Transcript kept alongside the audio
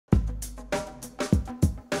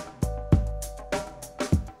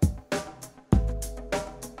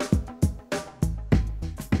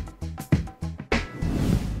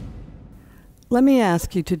Let me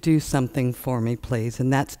ask you to do something for me, please,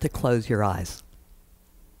 and that's to close your eyes.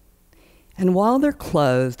 And while they're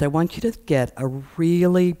closed, I want you to get a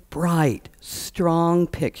really bright, strong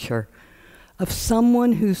picture of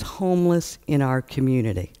someone who's homeless in our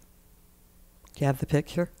community. Do you have the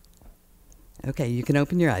picture? Okay, you can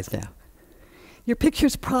open your eyes now. Your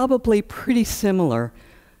picture's probably pretty similar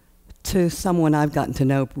to someone I've gotten to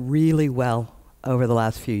know really well over the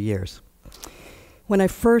last few years. When I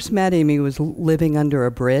first met him, he was living under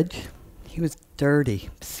a bridge. He was dirty,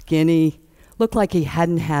 skinny, looked like he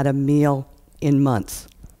hadn't had a meal in months.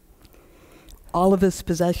 All of his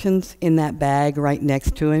possessions in that bag right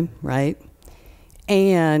next to him, right?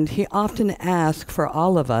 And he often asked for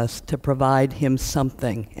all of us to provide him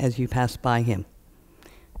something as you pass by him.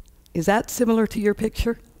 Is that similar to your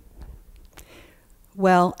picture?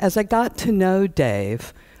 Well, as I got to know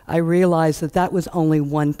Dave, I realized that that was only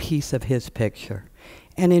one piece of his picture.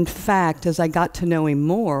 And in fact, as I got to know him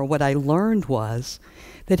more, what I learned was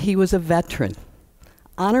that he was a veteran,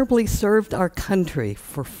 honorably served our country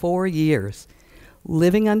for 4 years,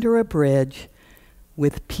 living under a bridge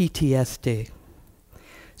with PTSD.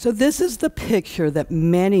 So this is the picture that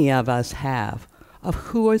many of us have of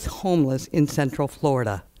who is homeless in Central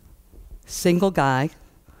Florida. Single guy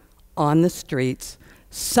on the streets,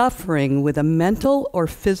 suffering with a mental or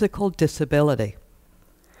physical disability.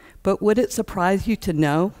 But would it surprise you to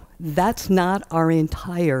know that's not our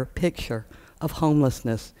entire picture of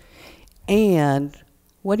homelessness? And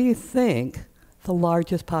what do you think the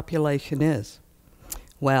largest population is?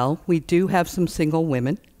 Well, we do have some single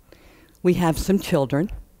women. We have some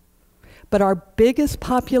children. But our biggest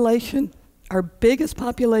population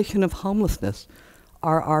of homelessness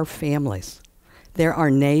are our families. They're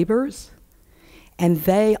our neighbors, and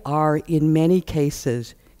they are, in many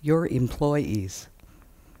cases, your employees.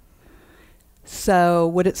 So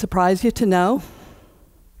would it surprise you to know,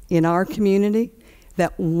 in our community,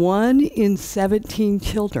 that 1 in 17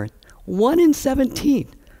 children, 1 in 17,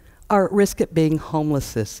 are at risk of being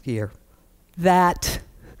homeless this year? That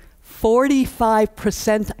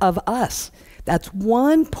 45% of us, that's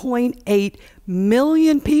 1.8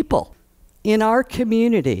 million people in our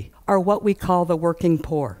community, are what we call the working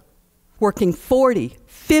poor. Working 40,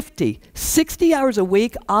 50, 60 hours a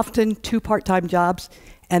week, often 2 part-time jobs,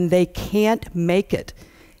 and they can't make it.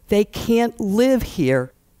 They can't live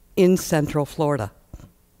here in Central Florida.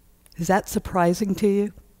 Is that surprising to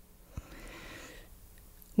you?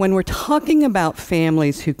 When we're talking about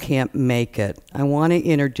families who can't make it, I want to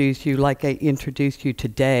introduce you, like I introduced you to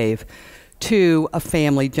Dave, to a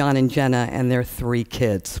family, John and Jenna, and their 3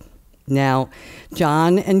 kids. Now,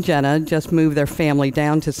 John and Jenna just moved their family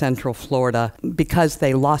down to Central Florida because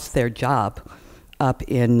they lost their job up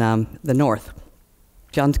in the north.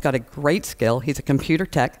 John's got a great skill. He's a computer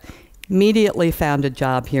tech. Immediately found a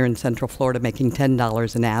job here in Central Florida making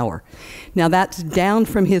 $10 an hour. Now that's down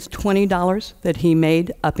from his $20 that he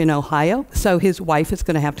made up in Ohio. So his wife is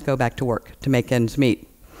going to have to go back to work to make ends meet.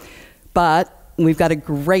 But we've got a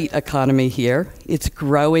great economy here. It's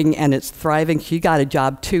growing and it's thriving. She got a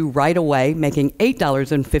job too right away, making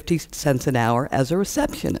 $8.50 an hour as a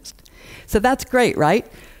receptionist. So that's great, right?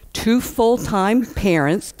 2 full-time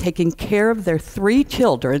parents taking care of their 3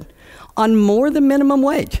 children on more than minimum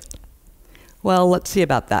wage. Well, let's see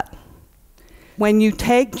about that. When you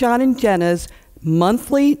take John and Jenna's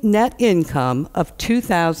monthly net income of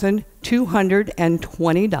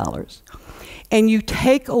 $2,220 and you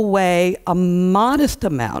take away a modest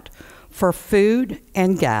amount for food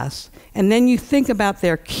and gas, and then you think about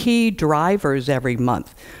their key drivers every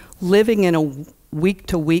month, living in a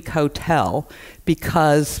week-to-week hotel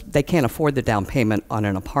because they can't afford the down payment on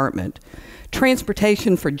an apartment,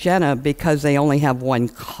 transportation for Jenna because they only have 1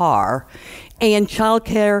 car, and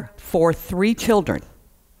childcare for 3 children.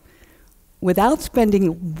 Without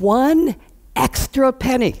spending 1 extra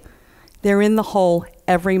penny, they're in the hole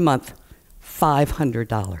every month,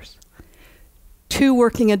 $500. 2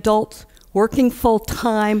 working adults, working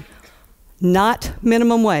full-time, not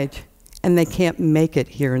minimum wage, and they can't make it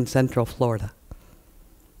here in Central Florida.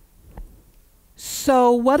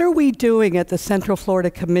 So what are we doing at the Central Florida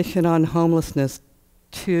Commission on Homelessness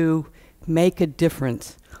to make a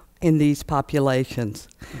difference in these populations?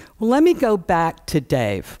 Well, let me go back to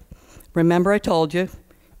Dave. Remember I told you,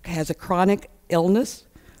 he has a chronic illness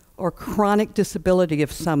or chronic disability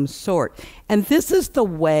of some sort. And this is the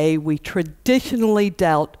way we traditionally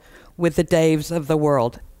dealt with the Daves of the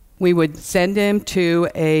world. We would send him to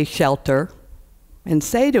a shelter and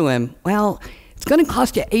say to him, well, it's going to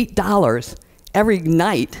cost you $8 every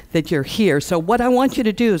night that you're here. So what I want you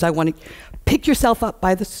to do is I want to pick yourself up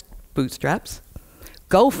by the bootstraps,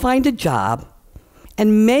 go find a job,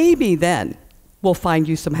 And maybe then we'll find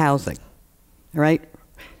you some housing, all right?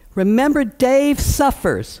 Remember, Dave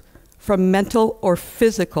suffers from mental or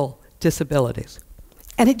physical disabilities.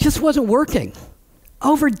 And it just wasn't working.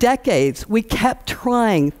 Over decades, we kept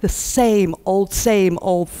trying the same old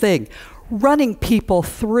thing, running people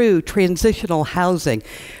through transitional housing,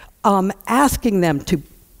 asking them to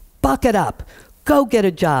buck it up, go get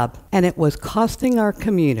a job. And it was costing our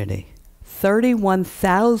community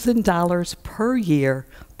 $31,000 per year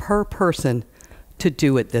per person to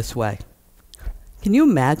do it this way. Can you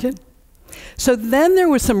imagine? So then there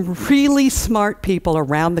were some really smart people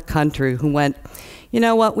around the country who went, you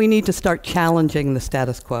know what, we need to start challenging the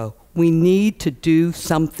status quo. We need to do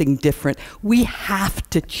something different. We have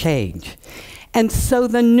to change. And so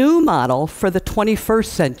the new model for the 21st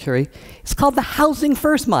century is called the Housing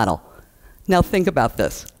First model. Now think about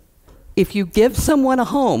this. If you give someone a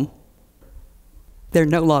home, they're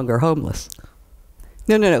no longer homeless.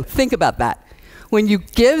 No, think about that. When you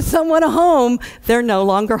give someone a home, they're no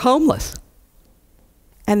longer homeless.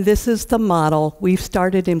 And this is the model we've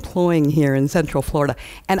started employing here in Central Florida.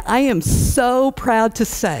 And I am so proud to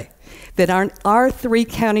say that our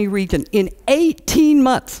 3-county region, in 18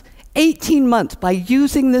 months, by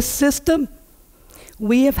using this system,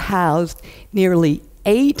 we have housed nearly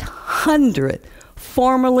 800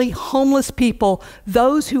 formerly homeless people,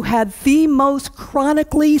 those who had the most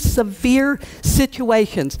chronically severe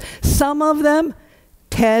situations. Some of them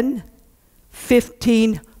 10,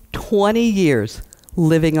 15, 20 years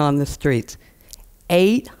living on the streets.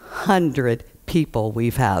 800 people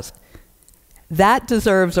we've housed. That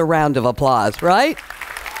deserves a round of applause, right?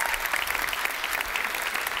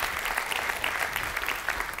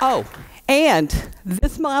 Oh, and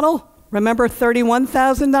this model, remember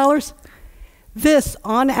 $31,000? This,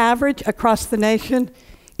 on average, across the nation,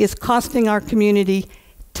 is costing our community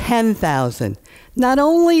 $10,000. Not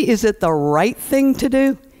only is it the right thing to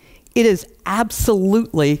do, it is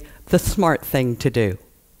absolutely the smart thing to do.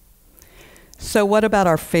 So what about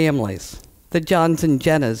our families, the Johns and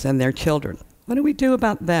Jennas and their children? What do we do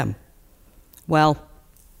about them? Well,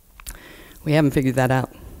 we haven't figured that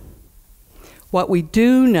out. What we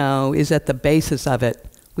do know is at the basis of it,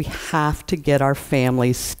 we have to get our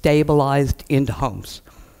families stabilized into homes.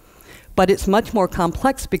 But it's much more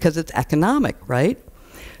complex because it's economic, right?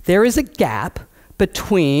 There is a gap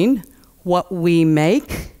between what we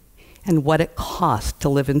make and what it costs to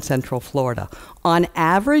live in Central Florida. On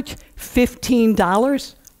average,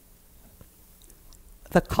 $15.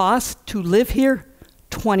 The cost to live here,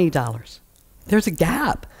 $20. There's a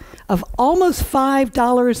gap of almost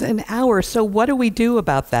 $5 an hour. So what do we do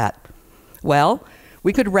about that? Well,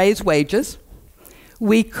 we could raise wages.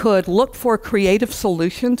 We could look for creative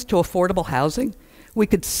solutions to affordable housing. We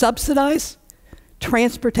could subsidize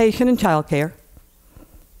transportation and childcare.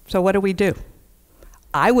 So what do?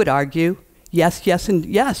 I would argue yes, yes, and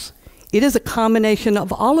yes. It is a combination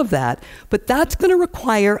of all of that, but that's going to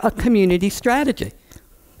require a community strategy.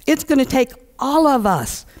 It's going to take all of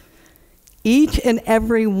us, each and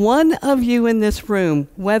every one of you in this room,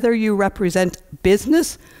 whether you represent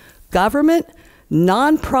business, government,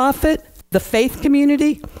 nonprofit, the faith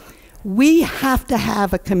community, we have to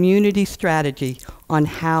have a community strategy on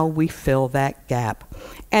how we fill that gap.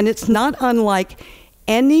 And it's not unlike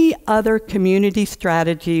any other community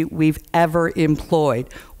strategy we've ever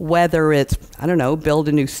employed, whether it's, I don't know, build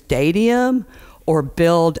a new stadium or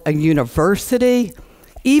build a university,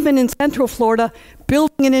 even in Central Florida,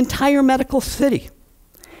 building an entire medical city.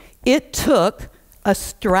 It took a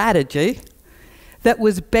strategy that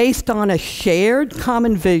was based on a shared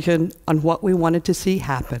common vision on what we wanted to see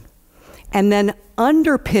happen. And then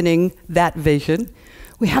underpinning that vision,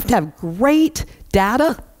 we have to have great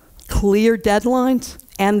data, clear deadlines,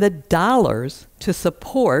 and the dollars to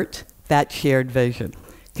support that shared vision.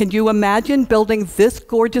 Can you imagine building this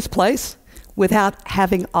gorgeous place without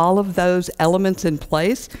having all of those elements in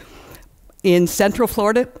place? In Central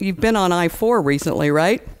Florida, you've been on I-4 recently,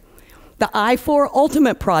 right? The I-4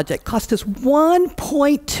 Ultimate Project cost us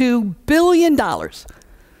 $1.2 billion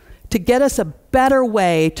to get us a better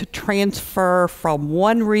way to transfer from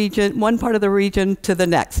one part of the region to the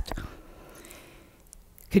next.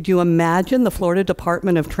 Could you imagine the Florida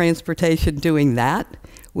Department of Transportation doing that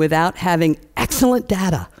without having excellent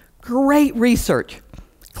data, great research,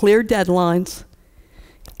 clear deadlines,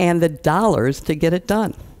 and the dollars to get it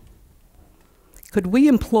done? Could we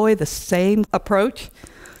employ the same approach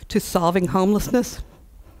to solving homelessness?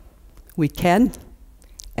 We can,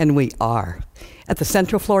 And we are. At the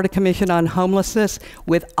Central Florida Commission on Homelessness,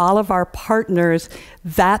 with all of our partners,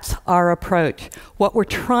 that's our approach. What we're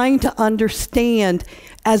trying to understand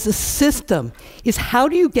as a system is how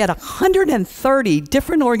do you get 130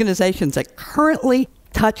 different organizations that currently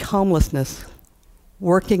touch homelessness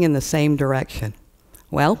working in the same direction?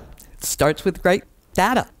 Well, it starts with great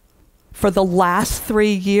data. For the last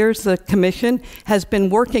 3 years, the Commission has been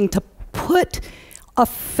working to put a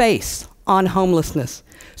face on homelessness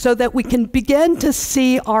so that we can begin to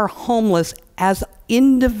see our homeless as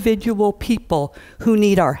individual people who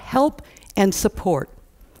need our help and support.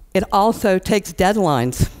 It also takes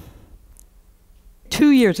deadlines. 2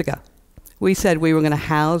 years ago, we said we were going to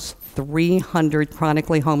house 300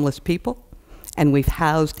 chronically homeless people, and we've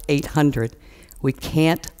housed 800. We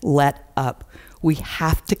can't let up. We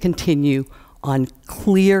have to continue on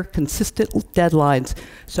clear, consistent deadlines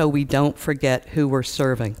so we don't forget who we're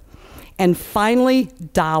serving. And finally,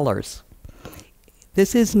 dollars.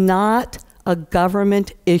 This is not a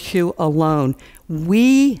government issue alone.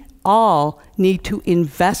 We all need to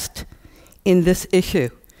invest in this issue.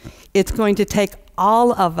 It's going to take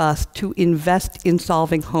all of us to invest in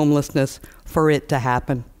solving homelessness for it to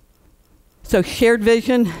happen. So shared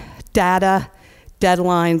vision, data,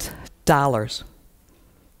 deadlines, dollars.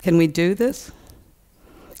 Can we do this?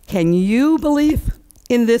 Can you believe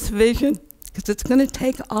in this vision? Because it's going to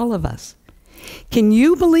take all of us. Can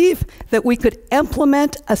you believe that we could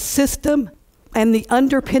implement a system, and the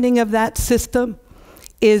underpinning of that system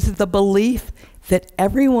is the belief that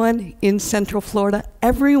everyone in Central Florida,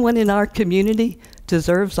 everyone in our community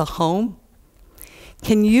deserves a home?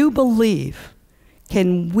 Can you believe,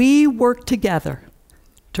 can we work together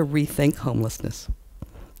to rethink homelessness?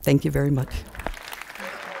 Thank you very much.